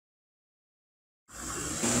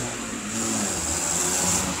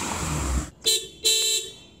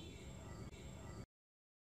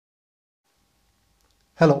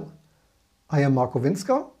Hello, I am Marco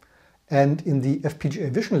Winska, and in the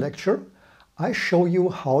FPGA Vision lecture I show you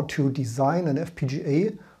how to design an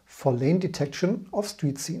FPGA for lane detection of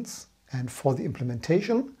street scenes, and for the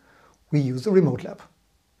implementation we use a remote lab.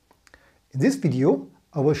 In this video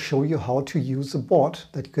I will show you how to use a board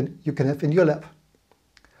that you can have in your lab.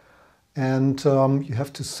 And you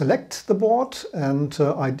have to select the board, and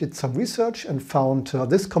I did some research and found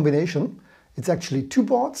this combination. It's actually two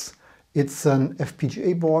boards. It's an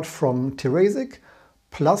FPGA board from Terasic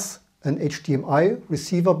plus an HDMI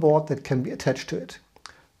receiver board that can be attached to it.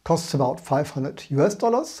 Costs about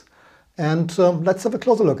 $500 and let's have a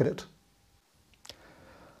closer look at it.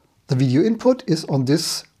 The video input is on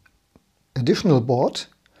this additional board.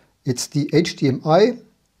 It's the HDMI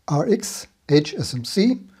RX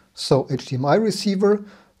HSMC, so HDMI receiver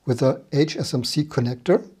with a HSMC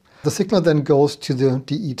connector. The signal then goes to the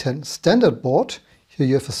DE10 standard board. Here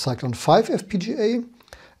you have a Cyclone V FPGA,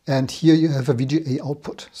 and here you have a VGA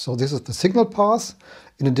output. So this is the signal path.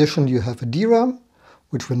 In addition, you have a DRAM,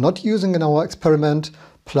 which we're not using in our experiment,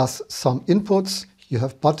 plus some inputs. You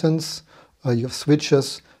have buttons, you have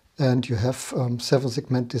switches, and you have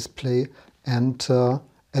 7-segment display and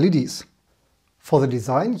LEDs. For the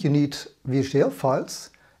design, you need VHDL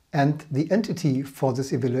files, and the entity for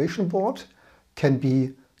this evaluation board can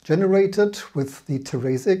be generated with the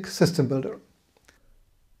Terasic system builder.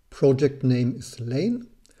 Project name is Lane.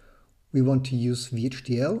 We want to use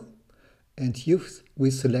VHDL, and here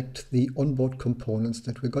we select the onboard components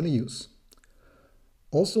that we're going to use.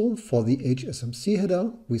 Also, for the HSMC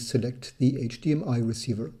header, we select the HDMI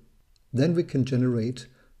receiver. Then we can generate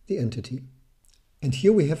the entity. And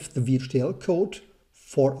here we have the VHDL code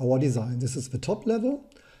for our design. This is the top level,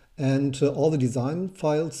 and all the design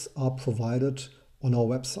files are provided on our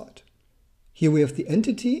website. Here we have the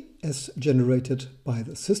entity as generated by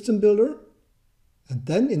the system builder. And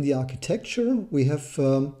then in the architecture we have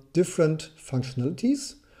different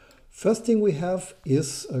functionalities. First thing we have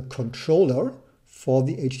is a controller for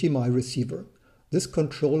the HDMI receiver. This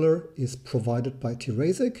controller is provided by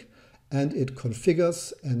Terasic, and it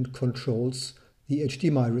configures and controls the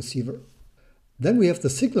HDMI receiver. Then we have the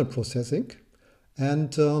signal processing,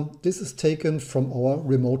 and this is taken from our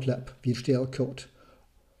remote lab VHDL code.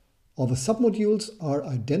 All the submodules are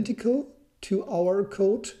identical to our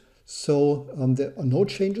code, so there are no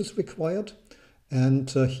changes required, and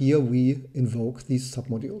here we invoke these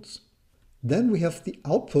submodules. Then we have the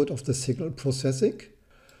output of the signal processing.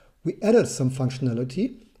 We added some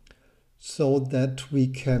functionality so that we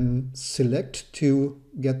can select to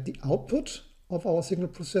get the output of our signal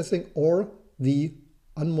processing or the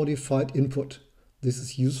unmodified input. This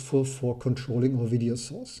is useful for controlling our video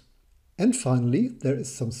source. And finally, there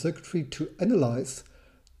is some circuitry to analyze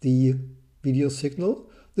the video signal.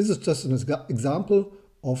 This is just an example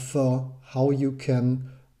of how you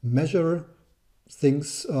can measure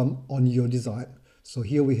things on your design. So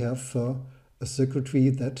here we have a circuitry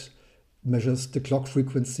that measures the clock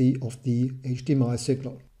frequency of the HDMI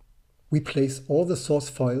signal. We place all the source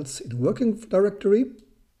files in a working directory.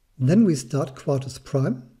 Then we start Quartus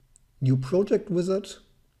Prime, new project wizard,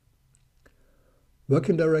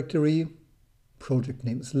 working directory, project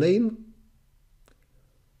name is Lane.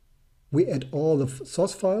 We add all the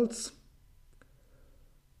source files,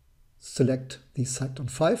 select the Cyclone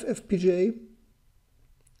V FPGA.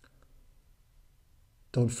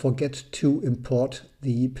 Don't forget to import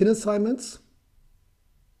the pin assignments,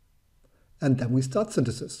 and then we start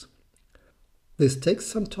synthesis. This takes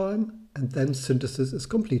some time, and then synthesis is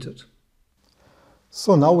completed.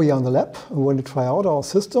 So now we are in the lab. We're going to try out our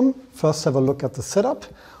system. First, have a look at the setup.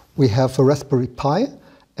 We have a Raspberry Pi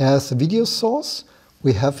as a video source.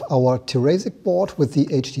 We have our Terasic board with the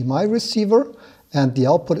HDMI receiver, and the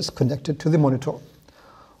output is connected to the monitor.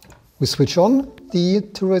 We switch on the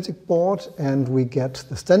Terasic board and we get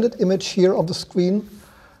the standard image here on the screen.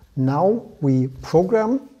 Now we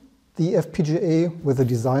program the FPGA with the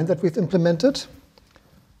design that we've implemented.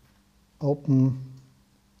 Open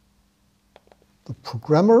the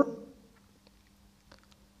programmer,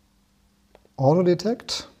 auto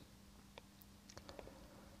detect.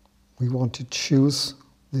 We want to choose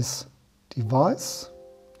this device.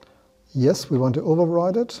 Yes, we want to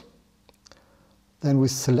override it. Then we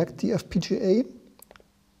select the FPGA,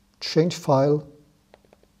 change file,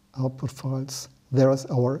 output files. There is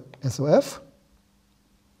our SOF.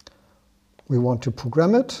 We want to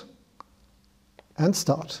program it and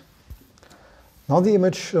start. Now the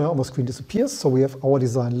image on the screen disappears, so we have our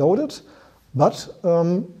design loaded, but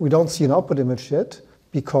we don't see an output image yet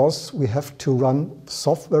because we have to run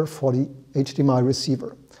software for the HDMI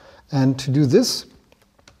receiver. And to do this,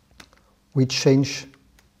 we change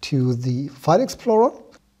to the File Explorer,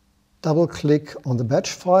 double-click on the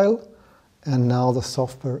batch file, and now the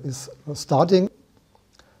software is starting.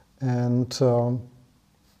 And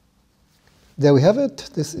there we have it.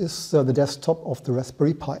 This is the desktop of the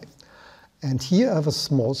Raspberry Pi. And here I have a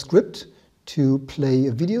small script to play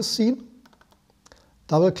a video scene.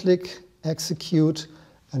 Double-click, execute,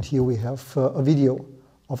 and here we have a video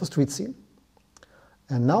of a street scene.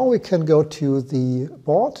 And now we can go to the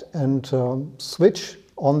board and switch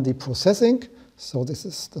on the processing. So this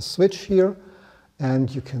is the switch here,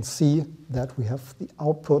 and you can see that we have the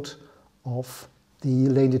output of the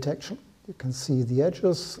lane detection. You can see the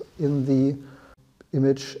edges in the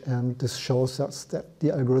image, and this shows us that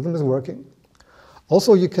the algorithm is working.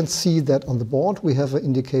 Also, you can see that on the board we have an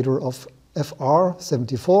indicator of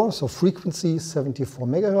FR74, so frequency 74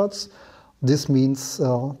 megahertz. This means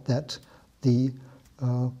that the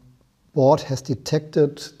board has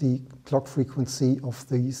detected the clock frequency of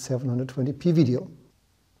the 720p video.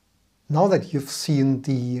 Now that you've seen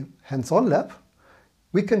the hands-on lab,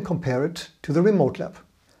 we can compare it to the remote lab.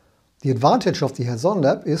 The advantage of the hands-on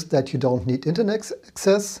lab is that you don't need internet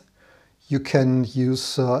access. You can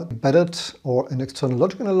use embedded or an external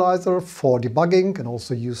logic analyzer for debugging, and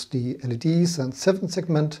also use the LEDs and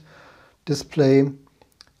 7-segment display.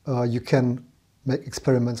 You can make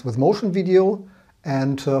experiments with motion video,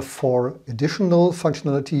 and for additional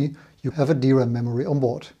functionality, you have a DRAM memory on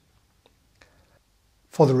board.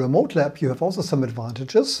 For the remote lab, you have also some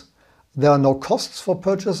advantages. There are no costs for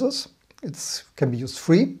purchases. It can be used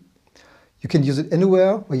free. You can use it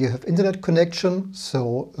anywhere where you have internet connection,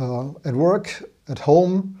 so at work, at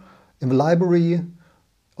home, in the library,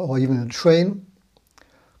 or even in a train.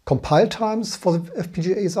 Compile times for the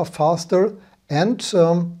FPGAs are faster, and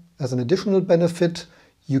as an additional benefit,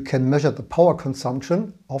 you can measure the power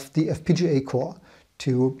consumption of the FPGA core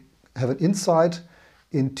to have an insight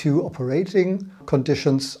into operating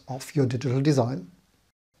conditions of your digital design.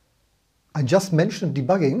 I just mentioned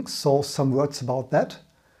debugging, so some words about that.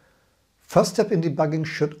 First step in debugging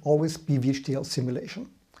should always be VHDL simulation.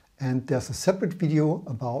 And there's a separate video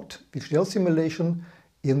about VHDL simulation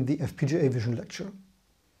in the FPGA Vision lecture.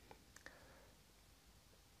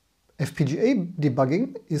 FPGA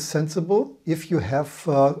debugging is sensible if you have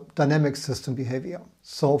dynamic system behavior.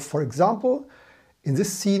 So for example, in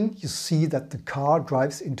this scene you see that the car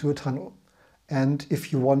drives into a tunnel. And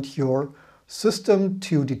if you want your system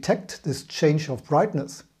to detect this change of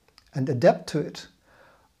brightness and adapt to it,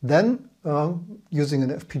 then using an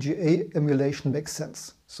FPGA emulation makes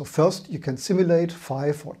sense. So first you can simulate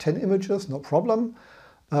 5 or 10 images, no problem.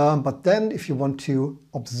 But then if you want to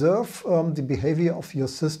observe the behavior of your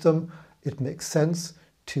system, it makes sense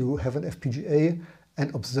to have an FPGA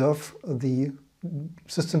and observe the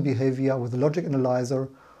system behavior with a logic analyzer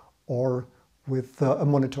or with a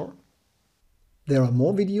monitor. There are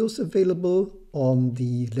more videos available on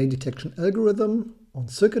the lane detection algorithm, on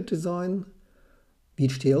circuit design,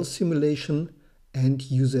 VHDL simulation, and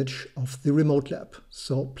usage of the remote lab.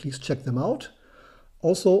 So please check them out.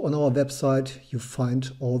 Also on our website you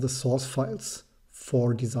find all the source files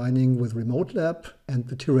for designing with remote lab and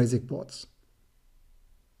the Terasic boards.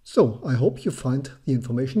 So I hope you find the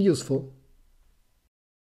information useful.